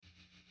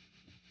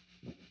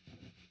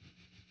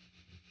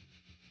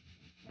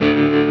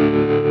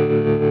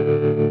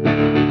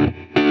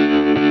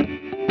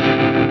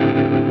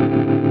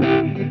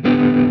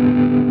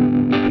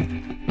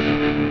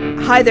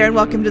Hi there and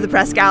welcome to the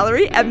Press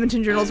Gallery,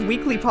 Edmonton Journal's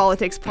weekly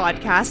politics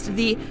podcast,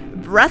 the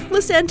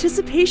Breathless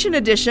Anticipation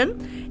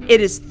Edition. It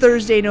is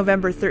Thursday,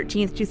 November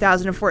 13th,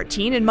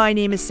 2014, and my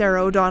name is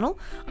Sarah O'Donnell.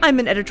 I'm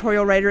an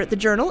editorial writer at the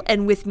Journal,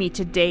 and with me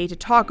today to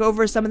talk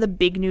over some of the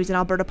big news in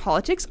Alberta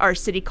politics are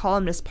city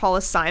columnist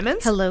Paula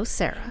Simons. Hello,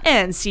 Sarah.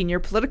 And senior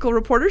political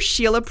reporter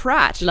Sheila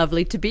Pratt.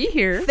 Lovely to be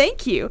here.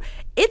 Thank you.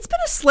 It's been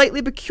a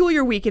slightly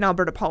peculiar week in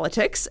Alberta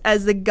politics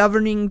as the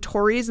governing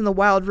Tories and the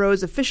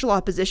Wildrose official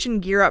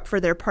opposition gear up for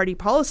their party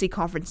policy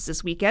conferences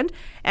this weekend,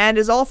 and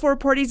as all four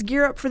parties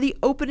gear up for the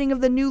opening of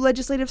the new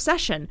legislative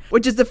session,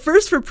 which is the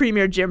first for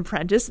Premier Jim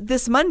Prentice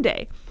this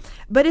Monday.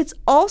 But it's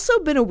also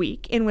been a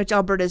week in which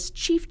Alberta's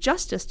Chief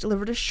Justice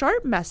delivered a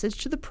sharp message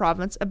to the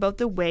province about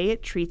the way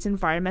it treats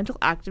environmental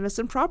activists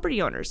and property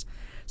owners.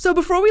 So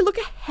before we look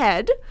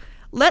ahead,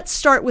 let's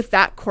start with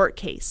that court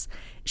case.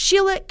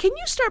 Sheila, can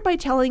you start by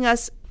telling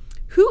us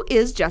who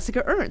is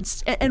Jessica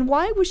Ernst and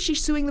why was she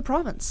suing the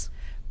province?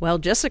 Well,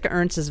 Jessica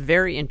Ernst is a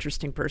very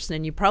interesting person,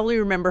 and you probably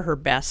remember her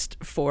best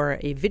for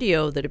a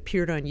video that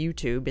appeared on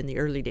YouTube in the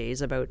early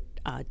days, about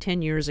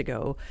 10 years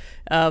ago,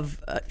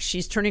 of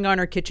she's turning on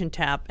her kitchen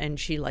tap and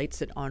she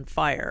lights it on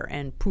fire,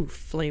 and poof,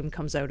 flame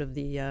comes out of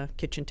the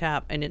kitchen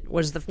tap. And it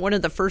was one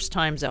of the first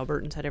times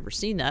Albertans had ever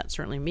seen that,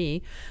 certainly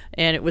me,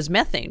 and it was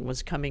methane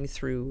was coming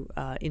through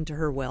into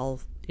her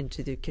well,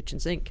 into the kitchen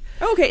sink.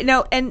 Okay,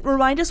 now, and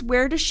remind us,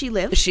 where does she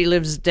live? She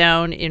lives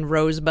down in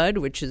Rosebud,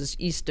 which is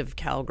east of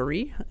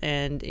Calgary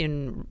and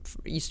in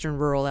eastern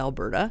rural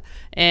Alberta.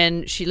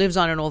 And she lives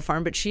on an old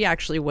farm, but she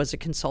actually was a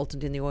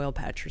consultant in the oil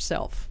patch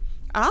herself.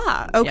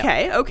 Ah,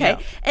 okay, yeah, okay.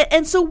 Yeah.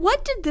 And so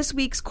what did this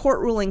week's court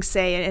ruling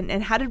say,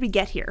 and how did we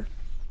get here?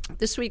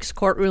 This week's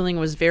court ruling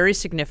was very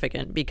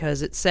significant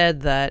because it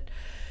said that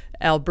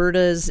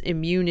Alberta's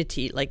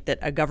immunity, like that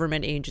a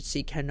government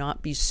agency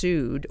cannot be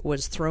sued,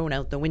 was thrown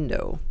out the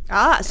window.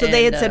 So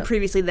they had said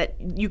previously that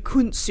you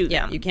couldn't sue them.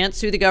 Yeah, you can't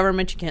sue the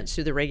government, you can't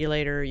sue the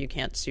regulator, you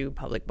can't sue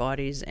public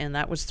bodies, and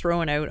that was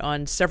thrown out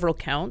on several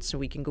counts, and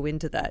we can go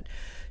into that.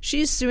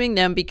 She's suing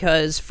them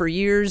because for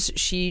years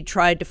she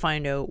tried to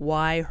find out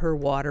why her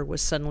water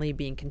was suddenly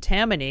being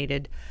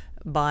contaminated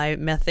by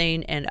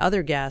methane and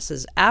other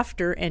gases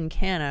after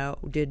Encana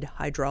did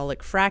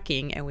hydraulic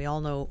fracking, and we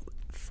all know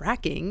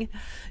fracking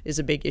is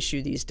a big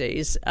issue these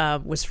days,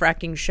 was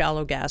fracking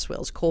shallow gas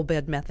wells, coal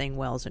bed methane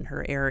wells in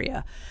her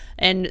area.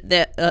 And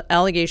the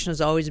allegation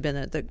has always been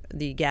that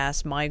the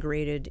gas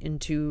migrated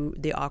into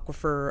the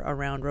aquifer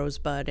around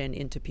Rosebud and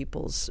into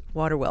people's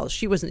water wells.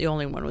 She wasn't the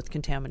only one with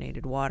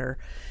contaminated water.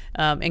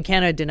 And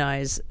Canada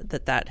denies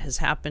that has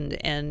happened.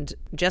 And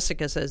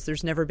Jessica says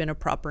there's never been a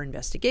proper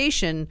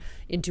investigation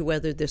into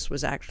whether this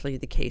was actually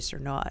the case or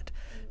not.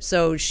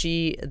 So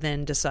she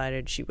then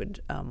decided she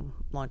would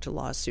launch a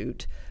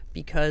lawsuit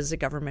because the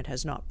government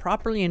has not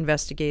properly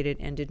investigated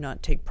and did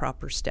not take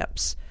proper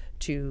steps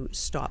to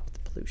stop the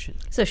pollution.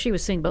 So she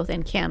was suing both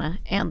Encana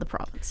and the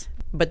province.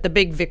 But the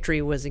big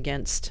victory was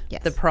against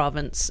Yes. the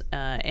province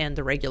and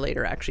the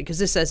regulator, actually, because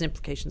this has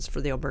implications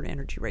for the Alberta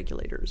Energy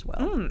Regulator as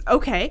well.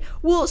 Okay.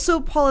 Well,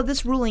 so, Paula,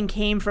 this ruling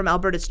came from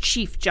Alberta's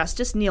Chief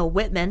Justice, Neil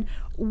Whitman.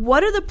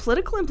 What are the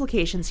political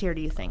implications here,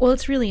 do you think? Well,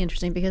 it's really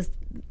interesting because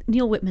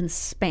Neil Whitman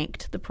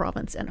spanked the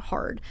province, and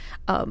hard.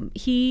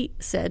 He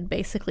said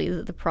basically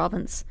that the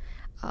province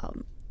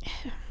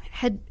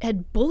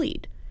had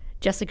bullied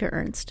Jessica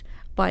Ernst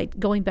by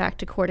going back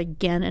to court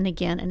again and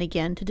again and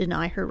again to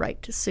deny her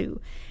right to sue.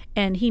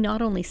 And he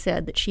not only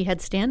said that she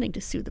had standing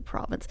to sue the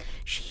province,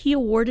 he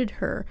awarded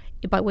her,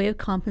 by way of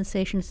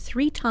compensation,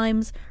 3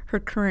 times her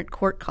current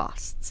court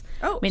costs.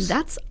 Oh, I mean,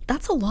 that's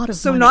a lot of money.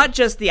 So not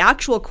just the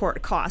actual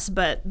court costs,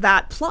 but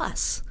that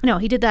plus. No,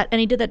 he did that, and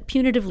he did that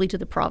punitively to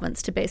the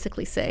province to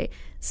basically say,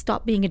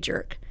 stop being a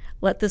jerk.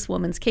 Let this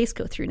woman's case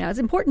go through. Now, it's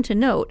important to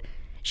note,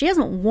 she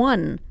hasn't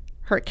won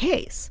her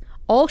case.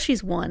 All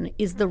she's won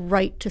is the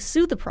right to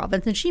sue the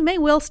province, and she may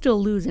well still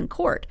lose in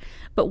court.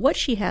 But what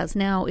she has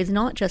now is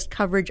not just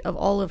coverage of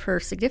all of her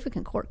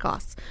significant court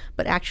costs,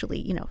 but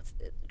actually,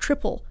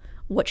 triple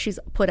what she's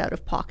put out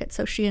of pocket.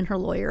 So she and her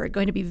lawyer are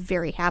going to be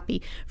very happy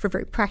for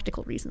very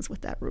practical reasons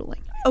with that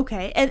ruling.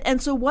 Okay,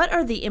 and so what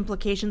are the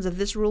implications of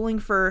this ruling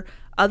for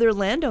other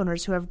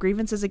landowners who have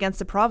grievances against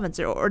the province,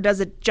 or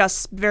does it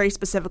just very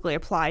specifically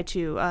apply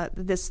to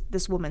this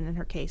woman in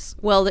her case?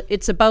 Well,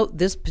 it's about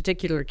this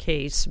particular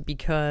case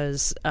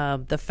because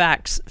the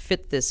facts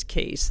fit this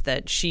case,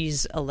 that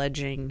she's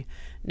alleging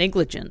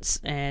negligence,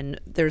 and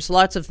there's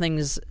lots of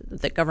things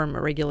that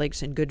government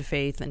regulates in good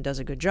faith and does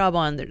a good job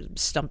on. There's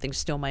something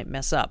still might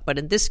mess up, but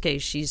in this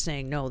case she's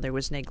saying no, there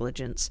was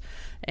negligence,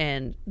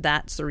 and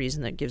that's the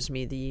reason that gives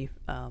me the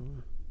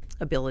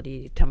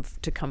ability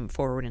to come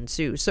forward and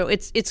sue. So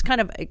it's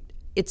kind of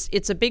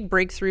it's a big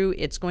breakthrough.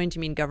 It's going to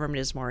mean government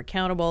is more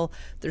accountable.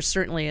 There's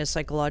certainly a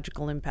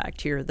psychological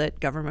impact here that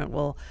government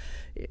will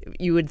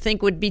you would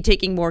think would be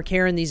taking more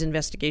care in these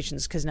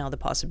investigations, because now the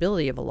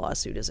possibility of a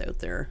lawsuit is out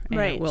there. And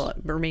right. It will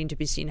remain to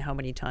be seen how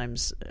many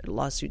times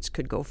lawsuits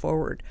could go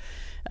forward.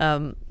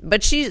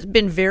 But she's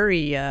been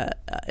very,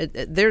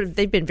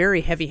 they've been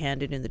very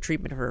heavy-handed in the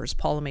treatment of her, as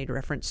Paula made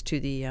reference to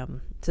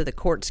the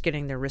courts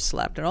getting their wrists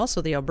slapped. And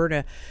also the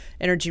Alberta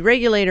Energy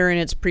Regulator, in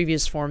its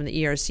previous form,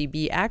 the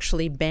ERCB,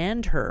 actually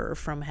banned her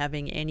from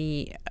having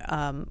any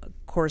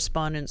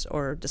correspondence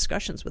or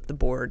discussions with the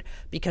board,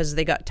 because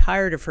they got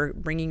tired of her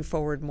bringing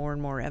forward more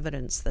and more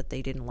evidence that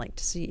they didn't like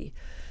to see.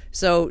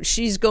 So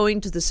she's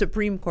going to the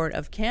Supreme Court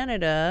of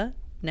Canada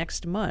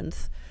next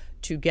month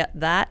to get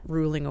that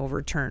ruling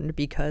overturned,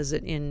 because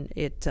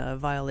it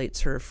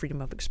violates her freedom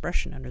of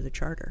expression under the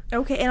Charter.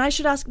 Okay, and I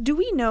should ask, do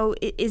we know,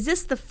 is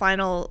this the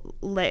final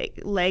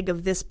leg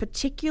of this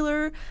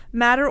particular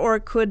matter, or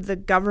could the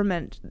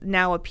government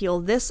now appeal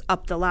this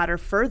up the ladder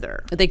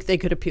further? They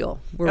could appeal.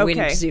 We're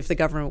waiting to see if the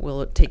government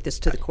will take this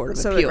to the Court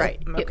of Appeal.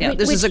 Right. Okay. Yeah,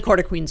 this is a Court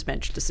of Queen's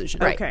Bench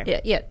decision. Right.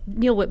 Okay. Yeah.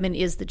 Neil Whitman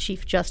is the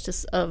Chief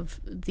Justice of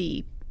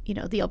the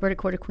Alberta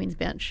Court of Queen's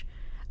Bench.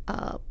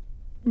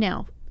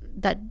 Now,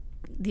 that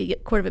the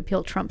Court of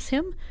Appeal trumps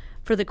him.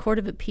 For the Court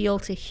of Appeal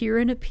to hear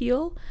an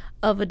appeal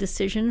of a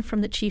decision from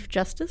the Chief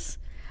Justice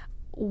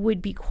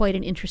would be quite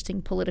an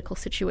interesting political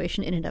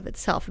situation in and of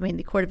itself. I mean,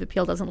 the Court of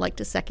Appeal doesn't like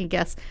to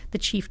second-guess the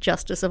Chief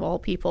Justice of all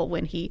people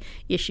when he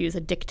issues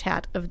a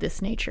diktat of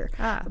this nature.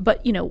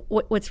 But,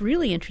 what's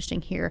really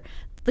interesting here,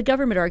 the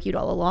government argued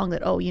all along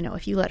that,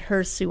 if you let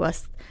her sue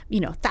us,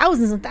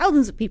 thousands and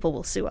thousands of people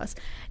will sue us.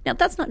 Now,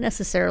 that's not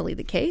necessarily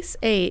the case.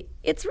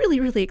 It's really,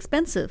 really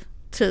expensive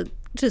to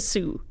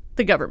sue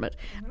the government,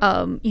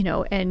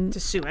 and to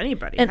sue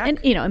anybody,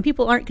 and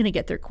people aren't going to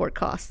get their court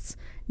costs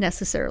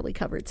necessarily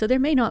covered. So there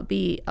may not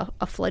be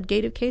a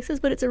floodgate of cases,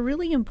 but it's a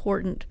really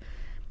important,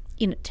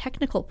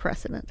 technical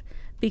precedent,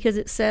 because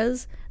it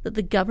says that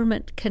the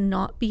government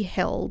cannot be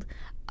held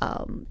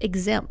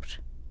exempt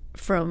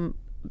from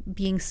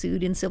being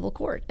sued in civil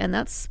court, and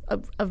that's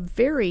a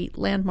very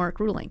landmark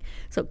ruling.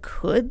 So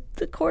could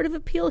the Court of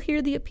Appeal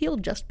hear the appeal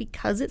just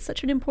because it's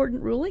such an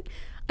important ruling?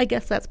 I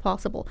guess that's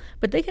possible,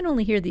 but they can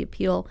only hear the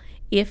appeal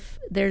if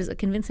there's a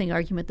convincing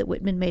argument that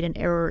Whitman made an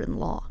error in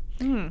law.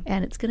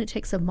 And it's going to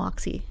take some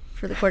moxie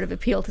for the Court of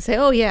Appeal to say,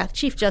 oh yeah,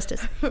 Chief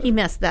Justice, he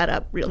messed that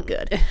up real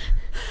good.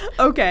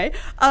 Okay.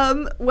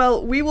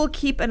 Well, we will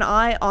keep an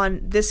eye on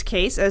this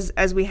case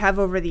as we have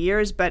over the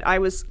years, but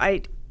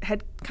I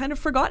had kind of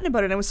forgotten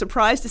about it. I was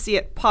surprised to see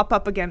it pop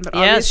up again, but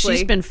obviously...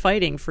 she's been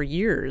fighting for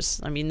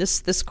years. I mean,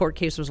 this court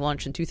case was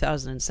launched in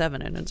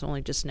 2007, and it's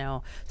only just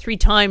now 3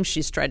 times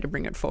she's tried to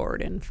bring it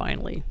forward, and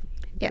finally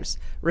there's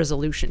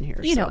resolution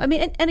here. I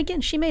mean, and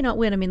again, she may not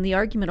win. I mean, the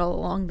argument all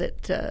along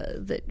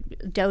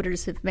that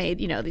doubters have made,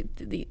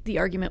 the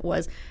argument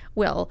was,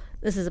 well,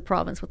 this is a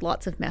province with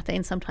lots of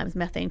methane. Sometimes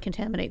methane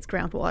contaminates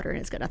groundwater, and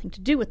it's got nothing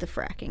to do with the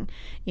fracking.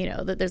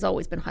 That there's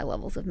always been high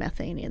levels of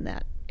methane in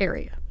that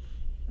area.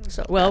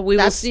 So we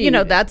will see.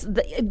 That's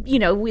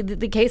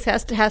the case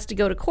has to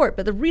go to court.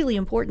 But the really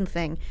important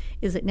thing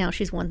is that now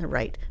she's won the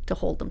right to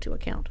hold them to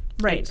account.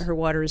 Right. Her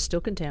water is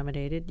still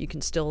contaminated. You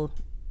can still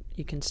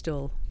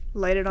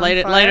light it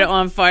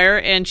on fire,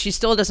 and she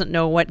still doesn't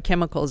know what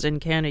chemicals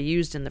Encana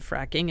used in the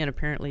fracking, and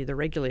apparently the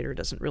regulator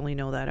doesn't really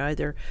know that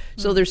either.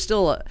 So there's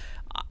still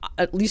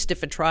at least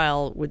if a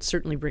trial would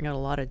certainly bring out a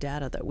lot of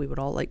data that we would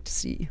all like to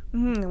see.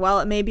 Well,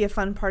 it may be a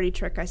fun party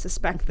trick. I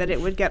suspect that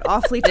it would get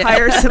awfully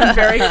tiresome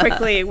very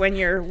quickly when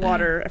your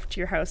water to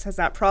your house has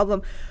that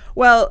problem.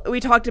 Well, we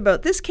talked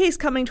about this case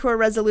coming to a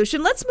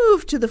resolution. Let's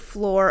move to the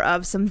floor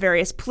of some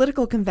various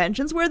political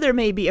conventions where there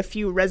may be a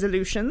few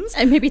resolutions.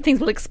 And maybe things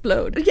will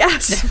explode.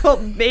 Yes, well,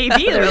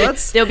 maybe.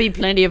 There'll be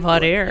plenty of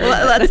hot air.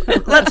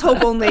 Let's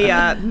hope only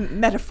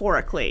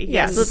metaphorically.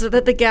 Yes. So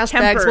that the gas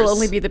bags will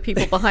only be the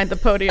people behind the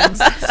podiums.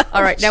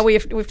 All right, now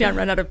we've now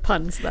run out of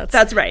puns.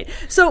 That's right.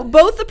 So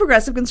both the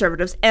Progressive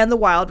Conservatives and the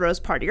Wildrose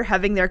Party are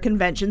having their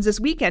conventions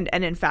this weekend.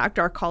 And in fact,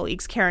 our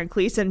colleagues Karen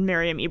Cleese and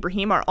Miriam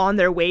Ibrahim are on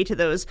their way to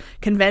those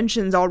conventions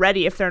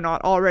already, if they're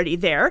not already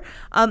there.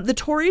 The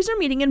Tories are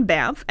meeting in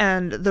Banff,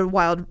 and the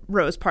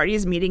Wildrose Party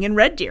is meeting in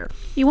Red Deer.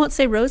 You won't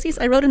say Rosies?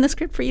 I wrote in the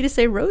script for you to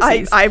say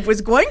Rosies. I was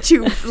going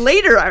to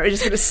later. I was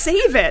just going to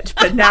save it,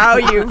 but now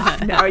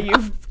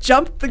you've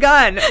jumped the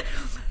gun.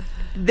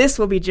 This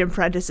will be Jim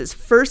Prentice's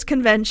first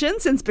convention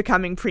since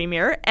becoming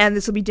Premier, and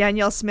this will be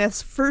Danielle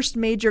Smith's first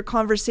major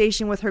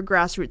conversation with her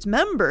grassroots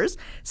members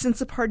since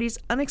the party's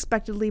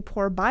unexpectedly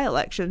poor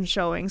by-election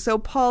showing. So,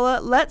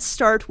 Paula, let's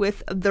start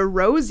with the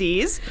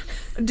Rosies.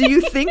 Do you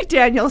think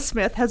Danielle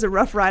Smith has a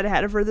rough ride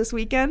ahead of her this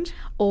weekend?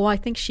 Oh, I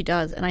think she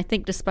does. And I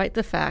think despite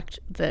the fact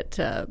that,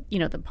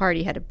 the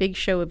party had a big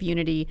show of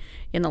unity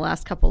in the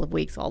last couple of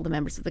weeks, all the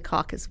members of the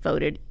caucus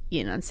voted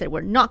and said,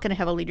 we're not going to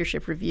have a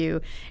leadership review.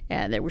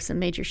 And there were some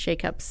major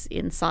shakeups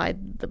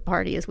inside the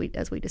party, as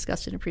we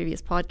discussed in a previous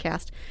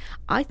podcast.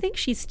 I think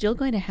she's still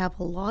going to have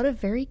a lot of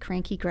very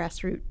cranky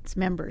grassroots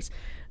members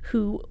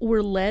who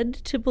were led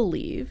to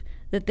believe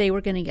that they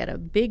were going to get a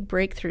big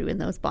breakthrough in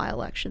those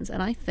by-elections.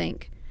 And I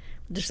think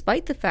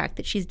despite the fact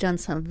that she's done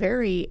some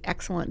very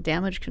excellent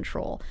damage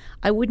control,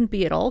 I wouldn't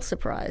be at all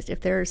surprised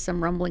if there's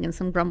some rumbling and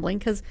some grumbling,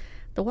 because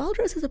the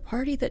Wildrose is a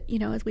party that,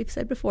 as we've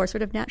said before,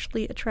 sort of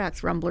naturally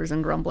attracts rumblers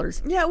and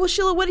grumblers. Yeah, well,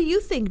 Sheila, what do you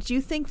think? Do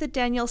you think that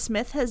Danielle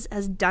Smith has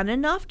done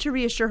enough to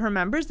reassure her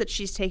members that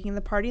she's taking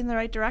the party in the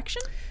right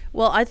direction?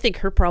 Well, I think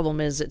her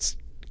problem is it's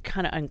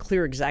kind of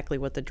unclear exactly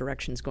what the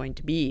direction's going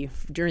to be.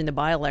 During the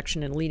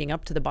by-election and leading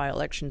up to the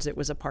by-elections, it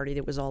was a party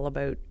that was all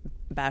about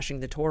bashing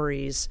the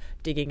Tories,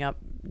 digging up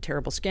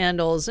terrible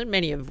scandals, and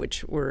many of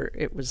which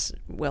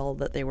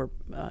that they were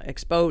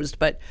exposed.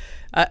 But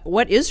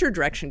what is her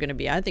direction going to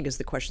be, I think, is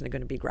the question they're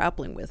going to be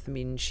grappling with. I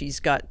mean, she's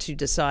got to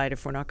decide,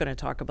 if we're not going to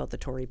talk about the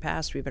Tory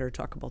past, we better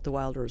talk about the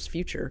Wildrose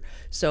future.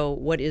 So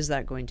what is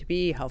that going to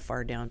be? How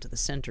far down to the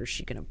center is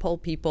she going to pull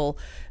people?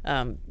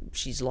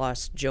 She's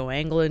lost Joe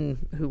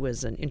Anglin, who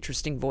was an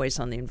interesting voice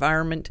on the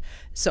environment.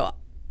 So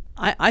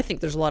I think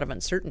there's a lot of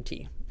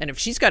uncertainty. And if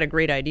she's got a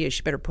great idea,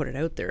 she better put it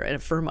out there, and a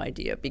firm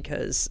idea,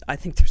 because I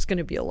think there's going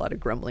to be a lot of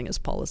grumbling, as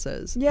Paula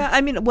says. Yeah,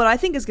 I mean, what I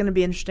think is going to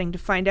be interesting to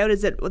find out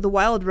is that the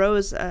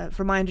Wildrose,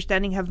 from my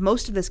understanding, have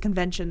most of this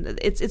convention.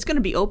 It's going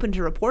to be open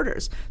to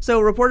reporters. So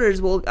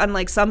reporters will,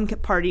 unlike some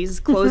parties,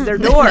 close their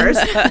doors.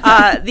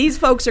 These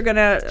folks are going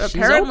to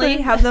apparently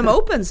have them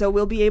open, so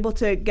we'll be able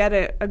to get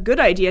a good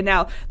idea.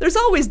 Now, there's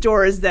always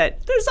doors there's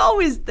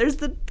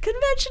the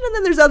convention, and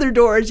then there's other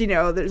doors,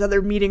 there's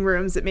other meeting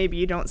rooms that maybe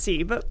you don't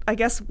see. But I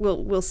guess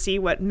we'll see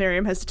what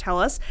Miriam has to tell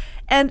us.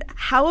 And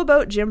how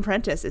about Jim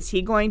Prentice? Is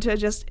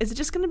it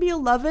just going to be a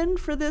love-in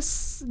for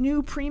this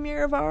new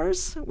premier of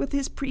ours with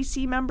his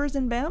pre-C members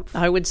in Banff?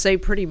 I would say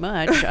pretty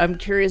much. I'm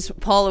curious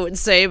what Paula would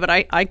say, but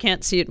I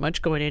can't see it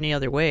much going any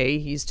other way.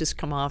 He's just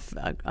come off,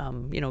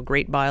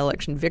 great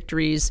by-election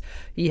victories.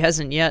 He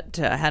hasn't yet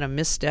had a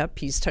misstep.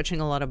 He's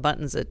touching a lot of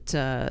buttons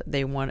that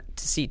they want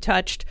to see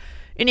touched.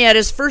 And he had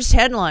his first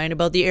headline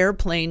about the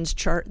airplanes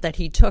chart that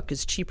he took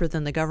is cheaper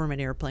than the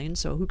government airplane.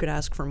 So who could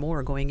ask for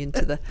more going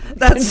into the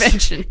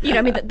convention?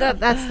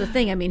 That's the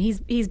thing. I mean,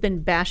 he's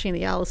been bashing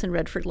the Alison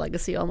Redford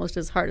legacy almost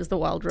as hard as the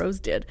Wildrose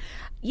did.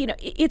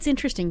 It's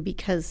interesting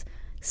because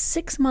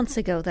 6 weeks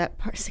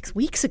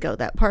ago,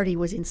 that party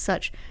was in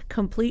such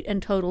complete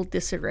and total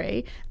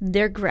disarray.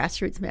 Their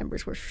grassroots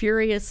members were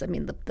furious. I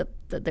mean,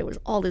 there was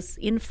all this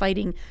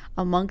infighting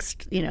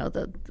amongst,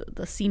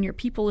 the senior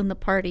people in the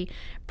party.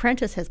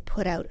 Prentice has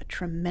put out a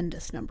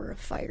tremendous number of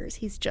fires.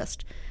 He's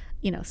just,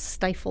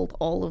 stifled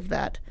all of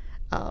that.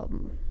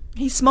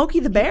 He's Smokey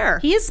the Bear.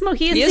 He is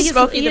Smokey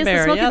the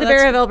Bear. The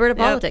Bear of Alberta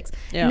politics.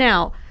 Yeah.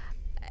 Now,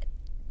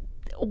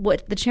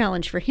 what the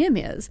challenge for him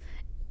is,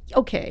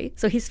 okay,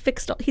 so he's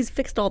fixed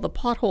all the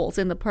potholes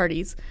in the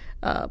party's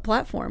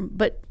platform,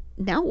 but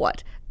now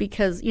what?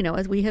 Because,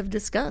 as we have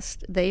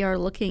discussed, they are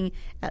looking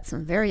at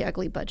some very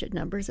ugly budget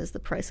numbers as the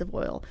price of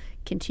oil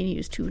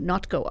continues to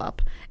not go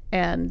up.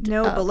 And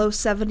below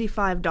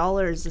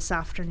 $75 this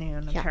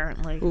afternoon,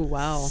 apparently. Oh,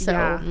 wow.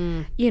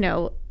 So,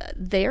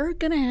 they're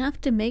going to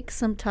have to make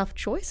some tough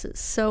choices.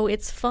 So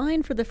it's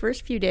fine for the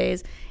first few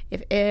days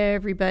if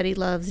everybody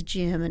loves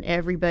Jim and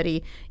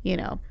everybody,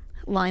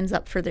 lines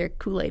up for their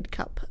Kool-Aid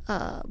cup.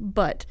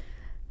 But,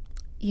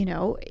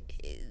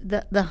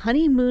 the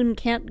honeymoon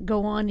can't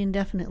go on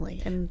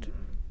indefinitely. And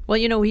well,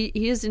 he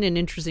is in an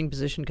interesting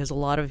position because a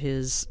lot of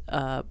his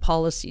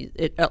policy,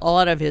 a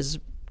lot of his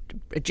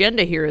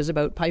agenda here is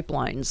about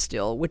pipelines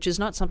still, which is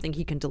not something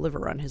he can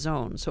deliver on his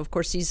own. So, of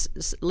course, he's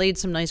laid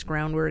some nice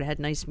groundwork, had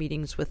nice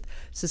meetings with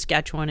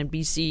Saskatchewan and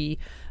BC.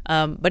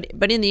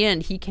 But in the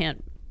end, he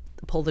can't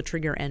pull the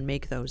trigger and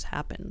make those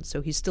happen.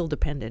 So he's still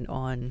dependent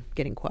on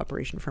getting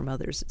cooperation from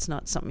others. It's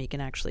not something he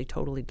can actually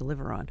totally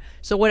deliver on.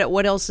 So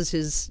what else is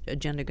his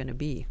agenda going to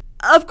be?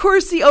 Of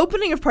course, the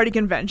opening of party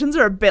conventions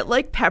are a bit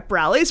like pep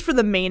rallies for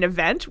the main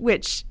event,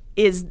 which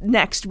is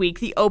next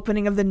week, the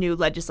opening of the new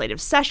legislative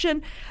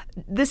session.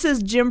 This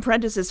is Jim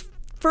Prentice's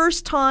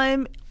first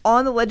time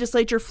on the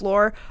legislature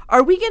floor.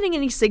 Are we getting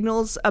any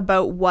signals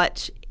about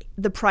what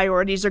the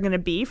priorities are going to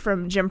be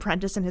from Jim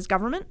Prentice and his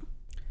government?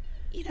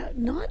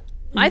 Not.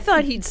 I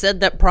thought he'd said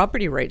that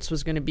property rights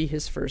was going to be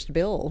his first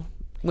bill,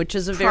 which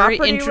is a very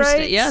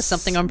interesting,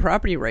 something on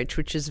property rights,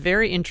 which is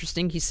very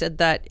interesting. He said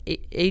that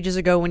ages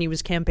ago when he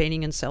was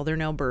campaigning in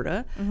southern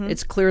Alberta. Mm-hmm.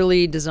 It's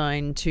clearly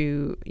designed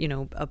to,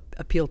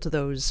 appeal to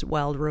those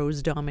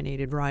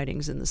Wildrose-dominated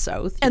ridings in the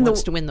south. He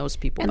wants to win those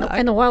people back.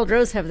 And the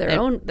Wildrose have their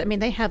own. I mean,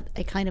 they have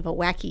a kind of a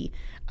wacky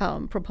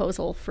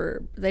proposal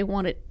for. They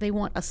want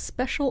a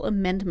special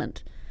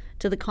amendment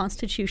to the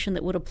Constitution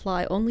that would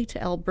apply only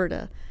to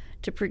Alberta,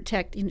 to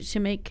protect, to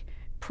make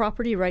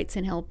property rights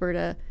in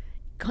Alberta,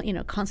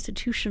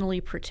 constitutionally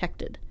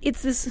protected.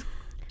 It's this.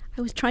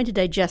 I was trying to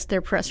digest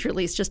their press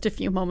release just a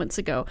few moments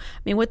ago. I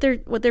mean, what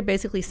they're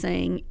basically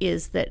saying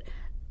is that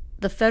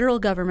the federal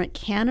government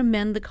can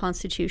amend the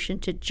Constitution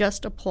to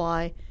just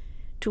apply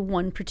to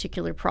one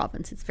particular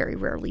province. It's very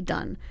rarely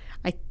done.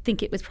 I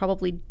think it was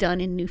probably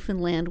done in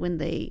Newfoundland when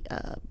they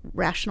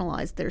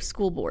rationalized their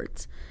school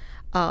boards.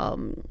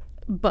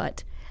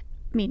 But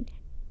I mean,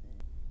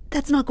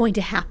 that's not going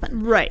to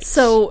happen. Right.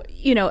 So,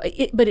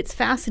 but it's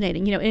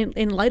fascinating,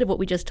 in light of what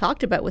we just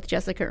talked about with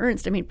Jessica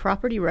Ernst. I mean,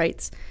 property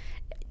rights,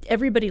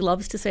 everybody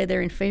loves to say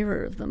they're in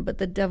favor of them, but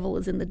the devil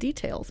is in the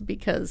details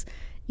because,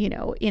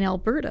 in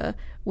Alberta,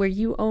 where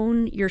you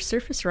own your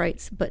surface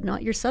rights but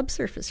not your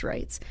subsurface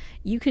rights,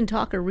 you can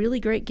talk a really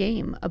great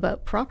game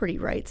about property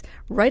rights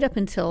right up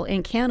until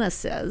Encana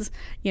says,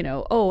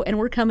 and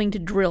we're coming to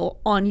drill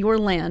on your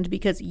land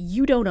because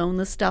you don't own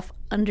the stuff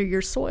under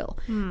your soil.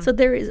 So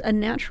there is a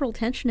natural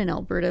tension in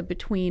Alberta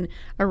between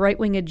a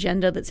right-wing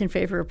agenda that's in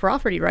favor of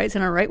property rights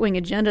and a right-wing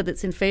agenda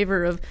that's in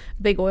favor of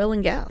big oil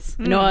and gas.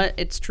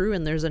 It's true,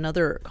 and there's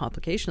another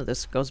complication of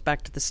this. It goes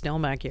back to the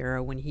Stelmach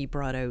era when he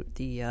brought out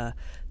the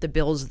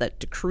bills that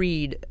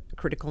decreed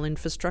critical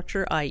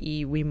infrastructure,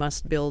 i.e. we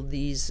must build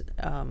these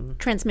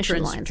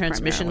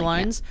transmission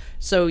lines. Yeah.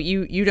 So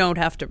you don't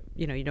have to,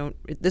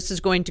 this is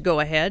going to go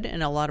ahead,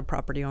 and a lot of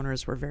property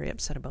owners were very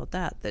upset about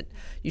that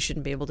you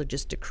shouldn't be able to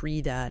just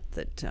decree that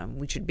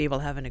we should be able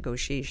to have a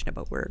negotiation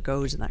about where it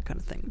goes and that kind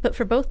of thing. But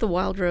for both the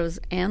Wildrose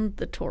and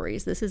the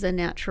Tories, this is a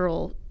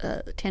natural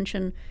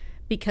tension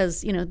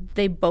because,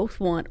 they both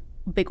want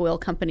big oil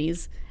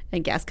companies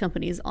and gas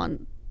companies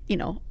on,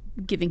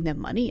 giving them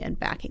money and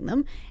backing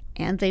them,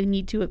 and they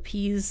need to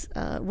appease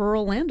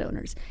rural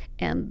landowners.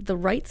 And the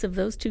rights of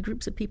those two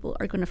groups of people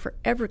are going to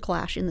forever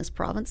clash in this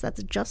province.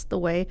 That's just the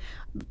way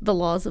the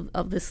laws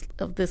of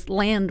this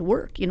land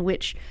work, in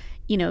which,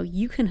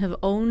 you can have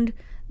owned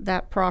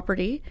that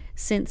property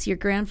since your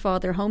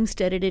grandfather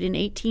homesteaded it in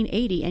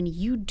 1880, and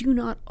you do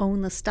not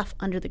own the stuff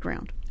under the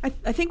ground. I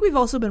think we've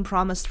also been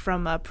promised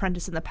from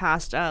Prentice in the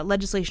past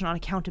legislation on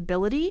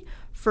accountability,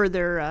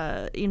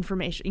 further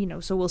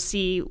information, so we'll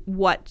see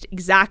what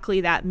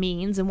exactly that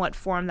means and what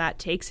form that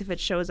takes if it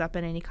shows up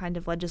in any kind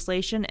of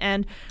legislation.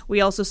 And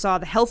we also saw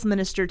the health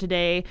minister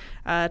today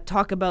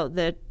talk about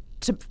the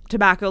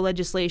tobacco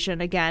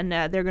legislation. Again,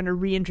 they're going to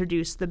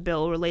reintroduce the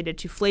bill related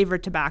to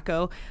flavored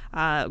tobacco,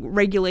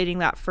 regulating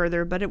that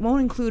further, but it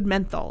won't include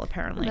menthol,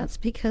 apparently. That's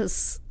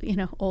because,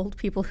 old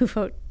people who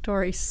vote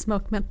Tory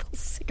smoke menthol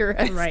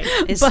cigarettes. Right.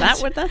 Is that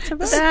what that's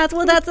about?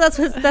 That's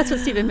what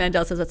Stephen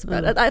Mandel says that's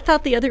about. I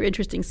thought the other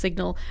interesting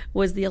signal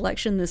was the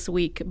election this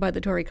week by the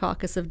Tory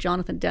caucus of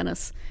Jonathan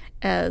Dennis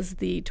as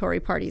the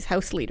Tory party's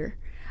House Leader.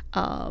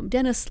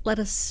 Dennis, let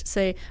us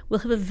say, will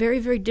have a very,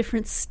 very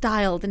different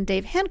style than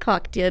Dave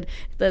Hancock did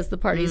as the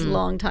party's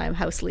longtime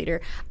House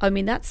Leader. I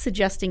mean, that's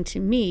suggesting to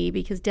me,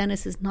 because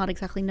Dennis is not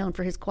exactly known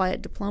for his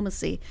quiet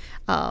diplomacy,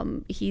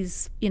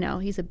 he's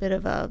a bit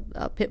of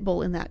a pit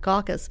bull in that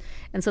caucus.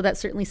 And so that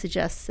certainly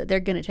suggests that they're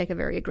going to take a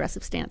very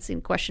aggressive stance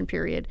in question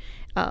period.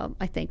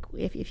 I think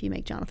if you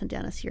make Jonathan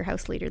Dennis your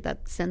House Leader,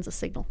 that sends a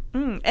signal.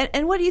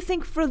 And what do you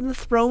think for the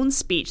throne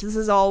speech? This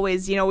is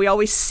always, we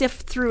always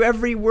sift through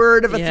every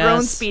word of a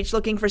throne speech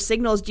looking for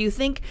signals. Do you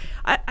think,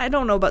 I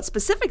don't know about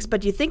specifics,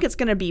 but do you think it's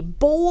going to be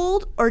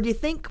bold, or do you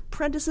think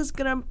Prentice is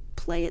going to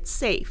play it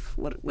safe?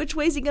 Which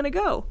way is he going to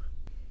go?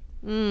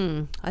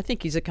 I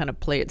think he's a kind of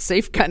play it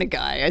safe kind of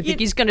guy. I think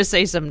he's going to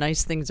say some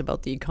nice things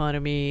about the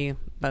economy,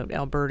 about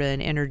Alberta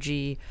and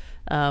energy,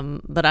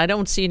 but I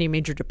don't see any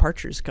major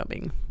departures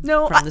coming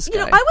from this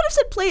guy. I would have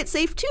said play it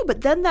safe too, but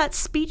then that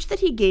speech that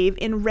he gave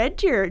in Red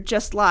Deer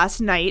just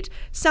last night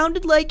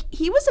sounded like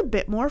he was a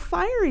bit more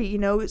fiery.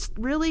 It's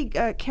really,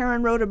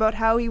 Karen wrote about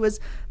how he was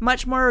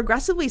much more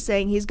aggressively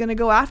saying he's going to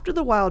go after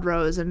the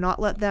Wildrose and not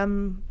let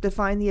them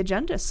define the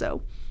agenda.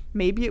 So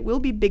maybe it will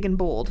be big and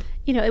bold.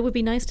 It would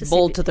be nice to see.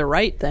 Bold to the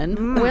right,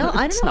 then. Well,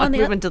 I don't know. Not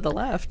moving to the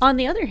left. On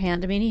the other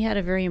hand, he had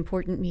a very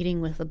important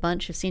meeting with a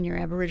bunch of senior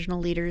Aboriginal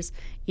leaders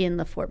in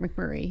the Fort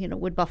McMurray,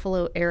 Wood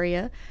Buffalo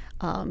area.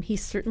 He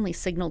certainly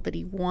signaled that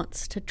he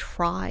wants to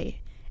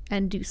try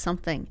and do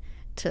something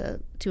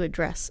to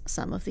address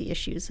some of the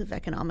issues of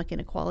economic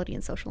inequality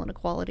and social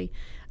inequality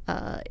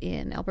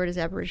in Alberta's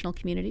Aboriginal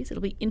communities.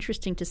 It'll be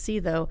interesting to see,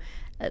 though.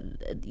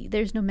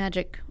 There's no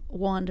magic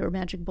wand or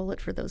magic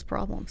bullet for those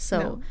problems. So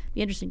it'll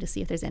be interesting to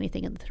see if there's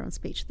anything in the throne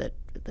speech that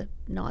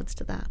nods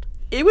to that.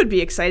 It would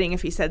be exciting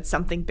if he said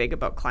something big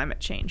about climate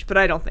change, but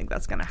I don't think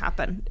that's going to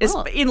happen.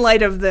 In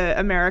light of the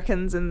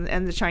Americans and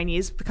the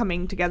Chinese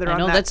coming together on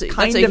that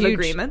kind of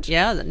agreement.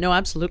 Yeah, no,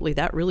 absolutely.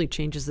 That really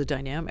changes the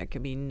dynamic.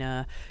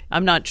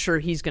 I'm not sure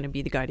he's going to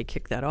be the guy to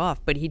kick that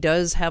off, but he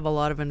does have a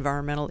lot of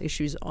environmental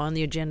issues on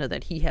the agenda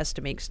that he has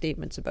to make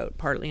statements about,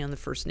 partly on the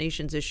First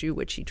Nations issue,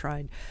 which he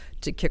tried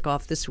to kick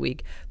off this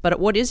week. But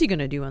what is he going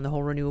to do on the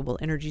whole renewable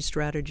energy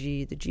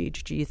strategy, the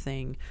GHG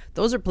thing?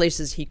 Those are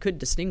places he could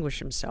distinguish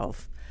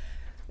himself.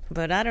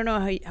 But I don't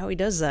know how he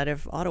does that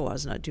if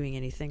Ottawa's not doing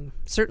anything.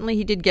 Certainly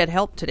he did get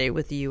help today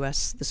with the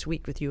U.S. this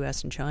week with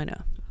U.S. and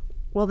China.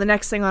 Well, the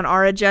next thing on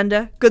our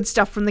agenda, good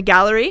stuff from the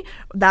gallery.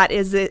 That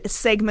is a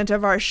segment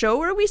of our show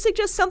where we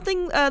suggest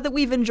something that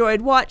we've enjoyed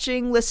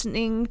watching,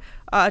 listening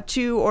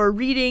to, or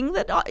reading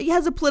that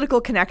has a political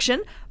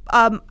connection.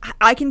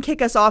 I can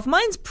kick us off.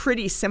 Mine's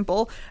pretty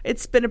simple.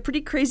 It's been a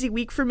pretty crazy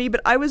week for me,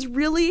 but I was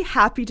really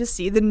happy to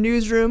see The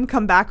Newsroom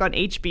come back on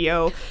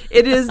HBO.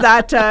 It is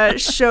that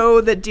show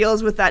that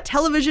deals with that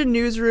television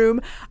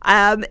newsroom,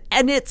 and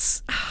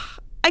it's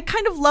I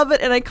kind of love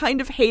it and I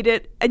kind of hate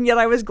it, and yet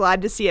I was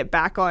glad to see it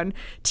back on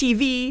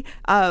TV.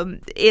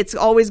 It's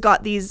always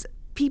got these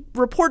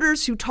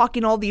reporters who talk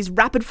in all these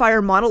rapid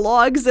fire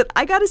monologues that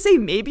I gotta say,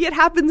 maybe it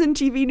happens in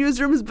TV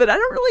newsrooms, but I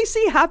don't really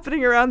see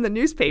happening around the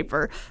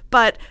newspaper.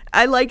 But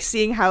I like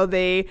seeing how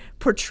they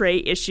portray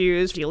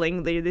issues.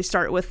 They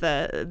start with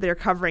they're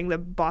covering the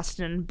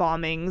Boston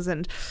bombings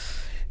and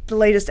the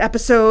latest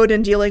episode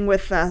and dealing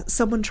with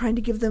someone trying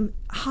to give them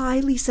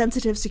highly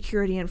sensitive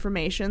security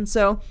information.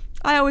 So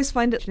I always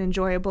find it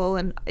enjoyable,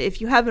 and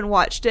if you haven't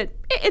watched it,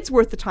 it's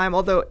worth the time,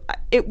 although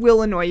it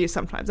will annoy you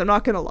sometimes. I'm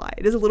not going to lie.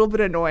 It is a little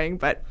bit annoying,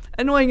 but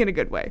annoying in a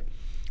good way.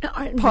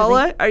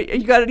 Paula,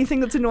 you got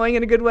anything that's annoying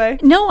in a good way?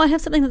 No, I have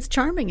something that's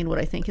charming in what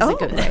I think is a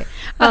good way.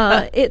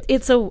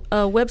 It's a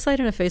website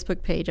and a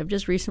Facebook page I've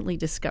just recently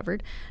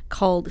discovered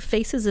called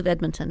Faces of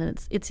Edmonton,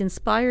 and it's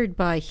inspired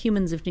by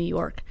Humans of New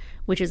York,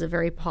 which is a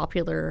very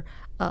popular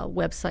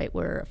website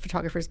where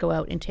photographers go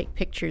out and take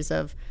pictures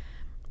of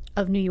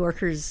New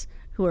Yorkers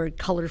who are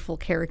colorful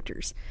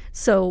characters.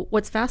 So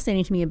what's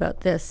fascinating to me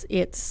about this,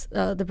 it's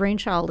the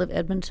brainchild of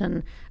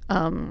Edmonton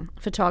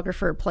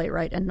photographer,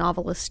 playwright, and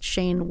novelist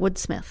Shane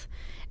Woodsmith.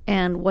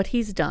 And what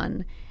he's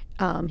done,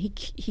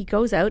 he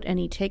goes out and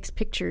he takes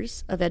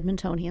pictures of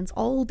Edmontonians,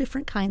 all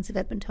different kinds of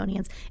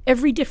Edmontonians,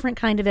 every different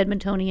kind of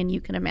Edmontonian you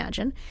can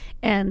imagine,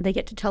 and they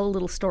get to tell a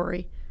little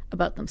story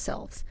about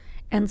themselves.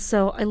 And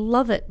so I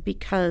love it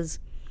because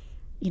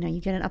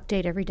you get an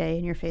update every day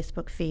in your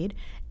Facebook feed,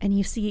 and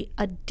you see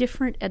a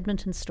different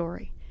Edmonton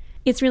story.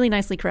 It's really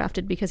nicely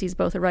crafted because he's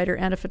both a writer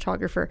and a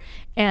photographer,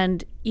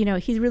 and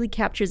he really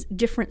captures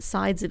different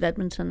sides of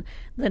Edmonton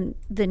than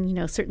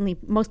certainly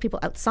most people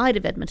outside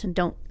of Edmonton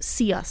don't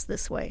see us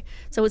this way.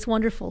 So it's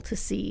wonderful to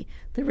see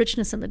the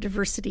richness and the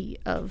diversity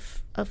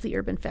of the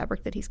urban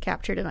fabric that he's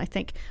captured. And I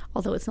think,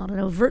 although it's not an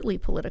overtly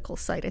political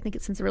site, I think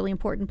it sends a really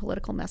important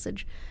political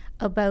message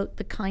about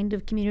the kind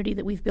of community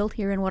that we've built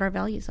here and what our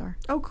values are.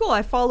 Oh, cool.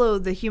 I follow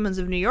the Humans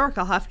of New York.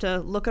 I'll have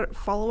to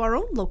follow our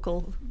own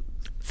local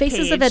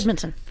Faces page. of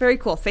Edmonton. Very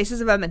cool.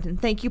 Faces of Edmonton.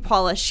 Thank you,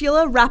 Paula.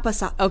 Sheila, wrap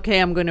us up. Okay,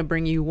 I'm going to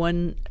bring you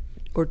one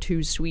or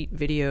two sweet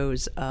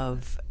videos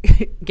of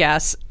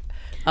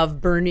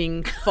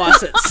burning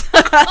faucets.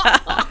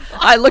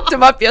 I looked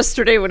them up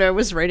yesterday when I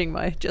was writing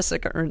my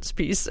Jessica Ernst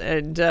piece,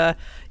 and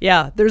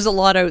there's a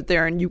lot out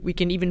there, and we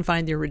can even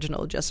find the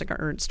original Jessica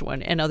Ernst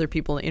one and other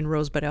people in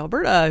Rosebud,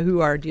 Alberta,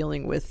 who are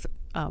dealing with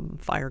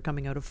fire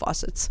coming out of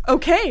faucets.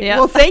 Okay,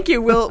 well, thank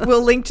you.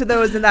 We'll link to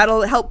those, and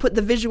that'll help put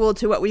the visual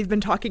to what we've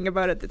been talking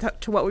about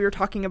to what we were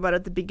talking about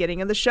at the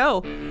beginning of the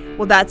show.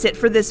 Well, that's it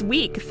for this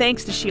week.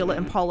 Thanks to Sheila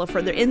and Paula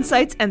for their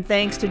insights, and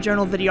thanks to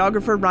journal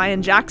videographer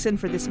Ryan Jackson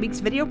for this week's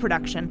video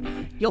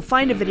production. You'll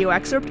find a video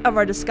excerpt of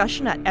our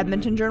discussion at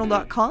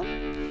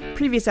edmontonjournal.com.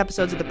 Previous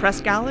episodes of the Press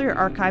Gallery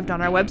are archived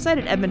on our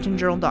website at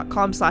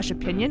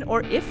edmontonjournal.com/opinion,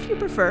 or if you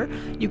prefer,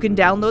 you can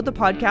download the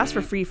podcast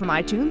for free from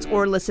iTunes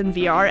or listen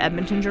via our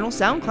Edmonton Journal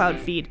SoundCloud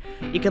feed.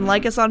 You can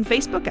like us on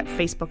Facebook at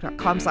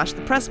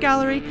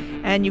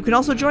facebook.com/thepressgallery, and you can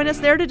also join us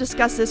there to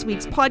discuss this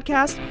week's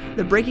podcast,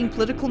 the breaking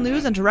political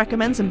news, and to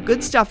recommend some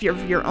good stuff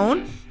of your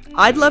own.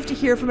 I'd love to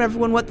hear from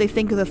everyone what they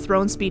think of the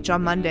throne speech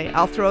on Monday.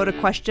 I'll throw out a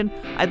question.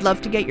 I'd love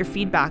to get your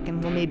feedback,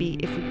 and we'll maybe,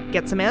 if we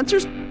get some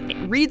answers,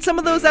 read some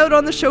of those out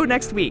on the show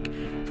next week.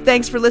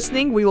 Thanks for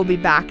listening. We will be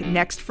back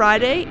next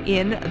Friday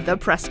in the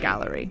Press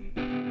Gallery.